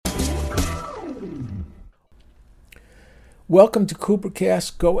Welcome to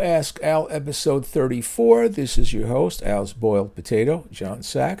Coopercast Go Ask Al, episode 34. This is your host, Al's Boiled Potato, John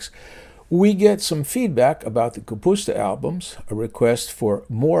Sachs. We get some feedback about the Kapusta albums, a request for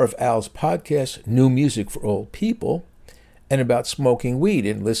more of Al's podcast, New Music for Old People, and about smoking weed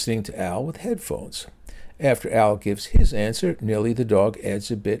and listening to Al with headphones. After Al gives his answer, Nellie the dog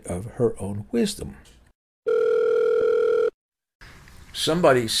adds a bit of her own wisdom.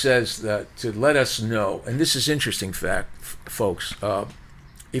 Somebody says that to let us know, and this is interesting fact, folks,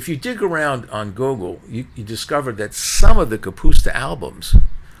 if you dig around on Google, you discover that some of the Kapusta albums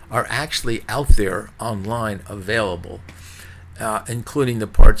are actually out there online available, including the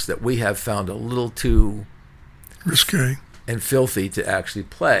parts that we have found a little too risque and filthy to actually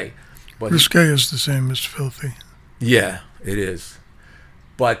play. But risque is the same as filthy. Yeah, it is.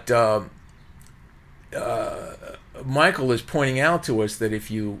 But Michael is pointing out to us that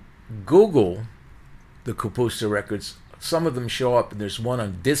if you Google the Kapusta records, some of them show up, and there's one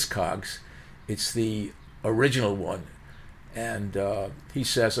on Discogs. It's the original one. And he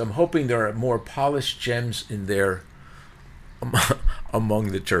says, I'm hoping there are more polished gems in there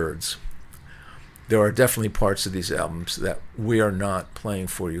among the turds. There are definitely parts of these albums that we are not playing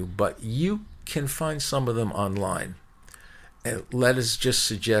for you, but you can find some of them online. And let us just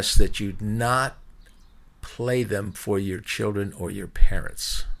suggest that you not play them for your children or your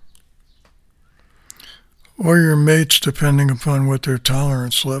parents. Or your mates, depending upon what their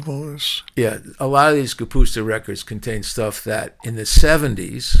tolerance level is. Yeah, a lot of these Kapusta records contain stuff that in the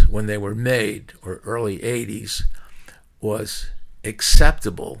 70s, when they were made, or early 80s, was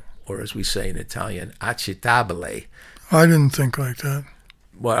acceptable, or as we say in Italian, accettabile. I didn't think like that.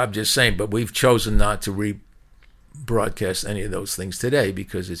 Well, I'm just saying, but we've chosen not to rebroadcast any of those things today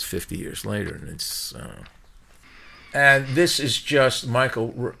because it's 50 years later, and it's... And this is just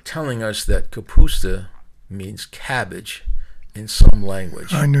Michael telling us that Kapusta means cabbage in some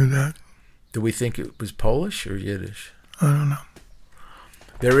language. I knew that. Do we think it was Polish or Yiddish? I don't know.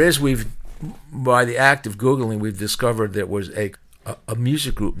 By the act of Googling, we've discovered there was a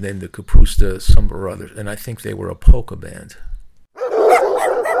music group named the Kapusta some or other, and I think they were a polka band.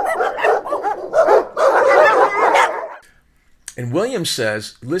 And William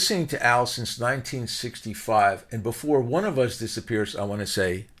says, listening to Al since 1965, and before one of us disappears, I want to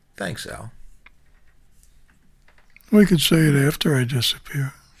say, thanks, Al. We could say it after I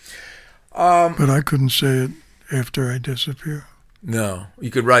disappear. But I couldn't say it after I disappear. No.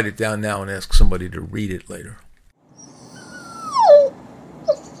 You could write it down now and ask somebody to read it later.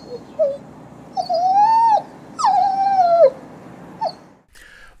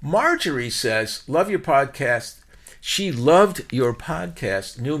 Marjorie says, love your podcast. She loved your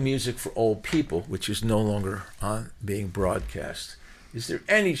podcast, New Music for Old People, which is no longer being broadcast. Is there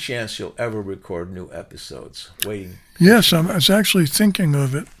any chance you'll ever record new episodes? Waiting. Yes, I was actually thinking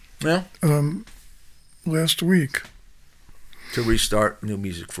of it. Yeah. Last week. To restart New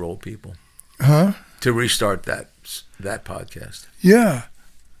Music for Old People. Huh? To restart that podcast. Yeah,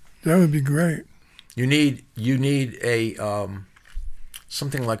 that would be great. You need a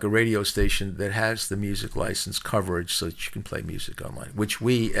something like a radio station that has the music license coverage so that you can play music online, which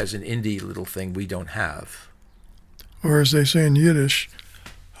we, as an indie little thing, we don't have. Or as they say in Yiddish,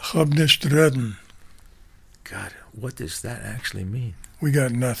 hab nicht reden. God, what does that actually mean? We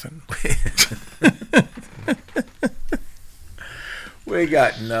got nothing. We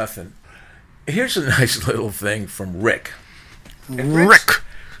got nothing. Here's a nice little thing from Rick. And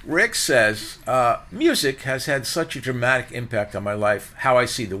Rick says, music has had such a dramatic impact on my life, how I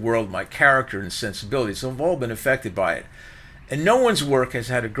see the world, my character and sensibilities have all been affected by it. And no one's work has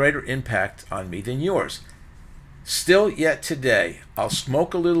had a greater impact on me than yours. Still yet today, I'll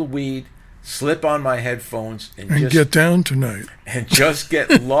smoke a little weed, slip on my headphones, and just get down tonight. And just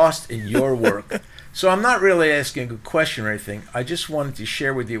get lost in your work. So I'm not really asking a question or anything. I just wanted to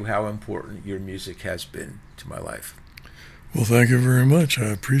share with you how important your music has been to my life. Well, thank you very much. I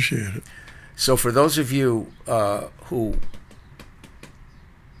appreciate it. So for those of you who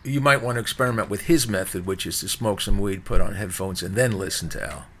you might want to experiment with his method, which is to smoke some weed, put on headphones, and then listen to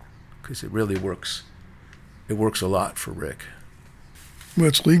Al, because it really works. It works a lot for Rick. Well,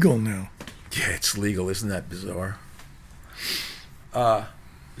 it's legal now. Yeah, it's legal. Isn't that bizarre? I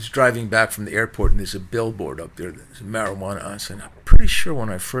was driving back from the airport, and there's a billboard up there. There's marijuana on it. And I'm pretty sure when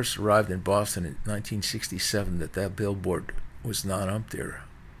I first arrived in Boston in 1967 that billboard was not up there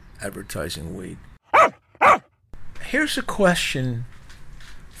advertising weed. Here's a question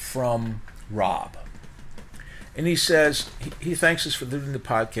from Rob. And he says, he thanks us for doing the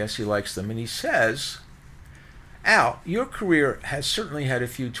podcast. He likes them. And he says, Al, your career has certainly had a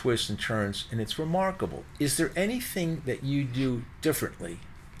few twists and turns, and it's remarkable. Is there anything that you do differently,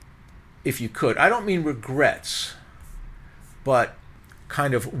 if you could? I don't mean regrets, but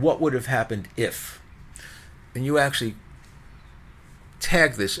kind of what would have happened if. And you actually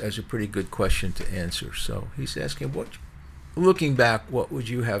tag this as a pretty good question to answer. So he's asking, looking back, what would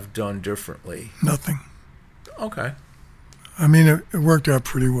you have done differently? Nothing. Okay. I mean, it worked out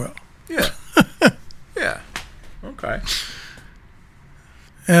pretty well. Yeah. Yeah. Okay.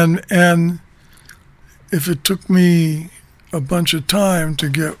 And if it took me a bunch of time to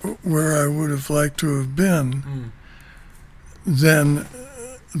get where I would have liked to have been, then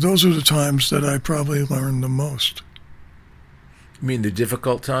those are the times that I probably learned the most. You mean the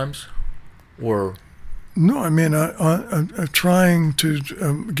difficult times? Or? No, I mean, I'm trying to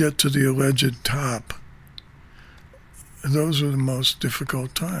get to the alleged top. Those are the most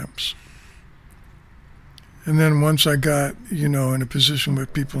difficult times. And then once I got, in a position where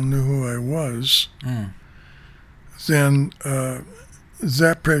people knew who I was, then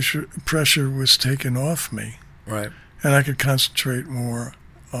that pressure was taken off me. Right. And I could concentrate more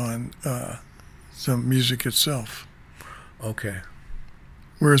on the music itself. Okay.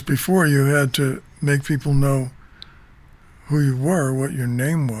 Whereas before you had to make people know who you were, what your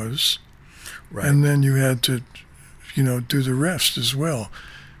name was, right. And then you had to, do the rest as well.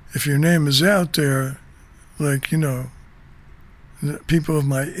 If your name is out there, like, the people of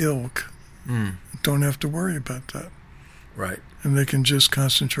my ilk don't have to worry about that. Right. And they can just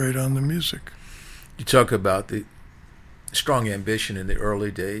concentrate on the music. You talk about the strong ambition in the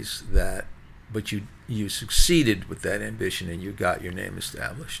early days, but you succeeded with that ambition and you got your name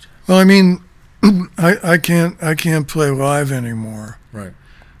established. Well, I mean, I can't play live anymore. Right.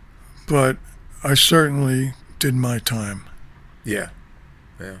 But I certainly did my time. Yeah.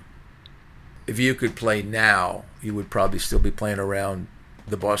 Yeah. If you could play now, you would probably still be playing around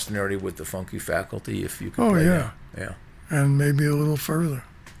the Boston area with the Funky Faculty if you could play now. Yeah. And maybe a little further.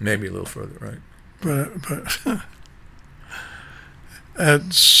 Maybe a little further, right. But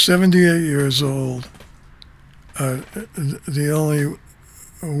at 78 years old, the only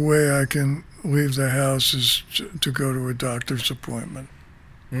way I can leave the house is to go to a doctor's appointment.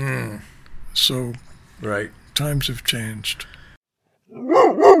 So right. Times have changed.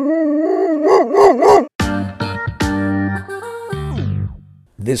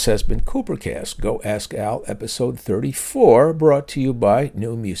 This has been Coopercast, Go Ask Al, episode 34, brought to you by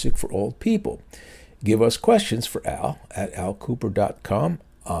New Music for Old People. Give us questions for Al at alcooper.com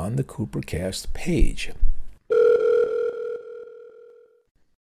on the Coopercast page.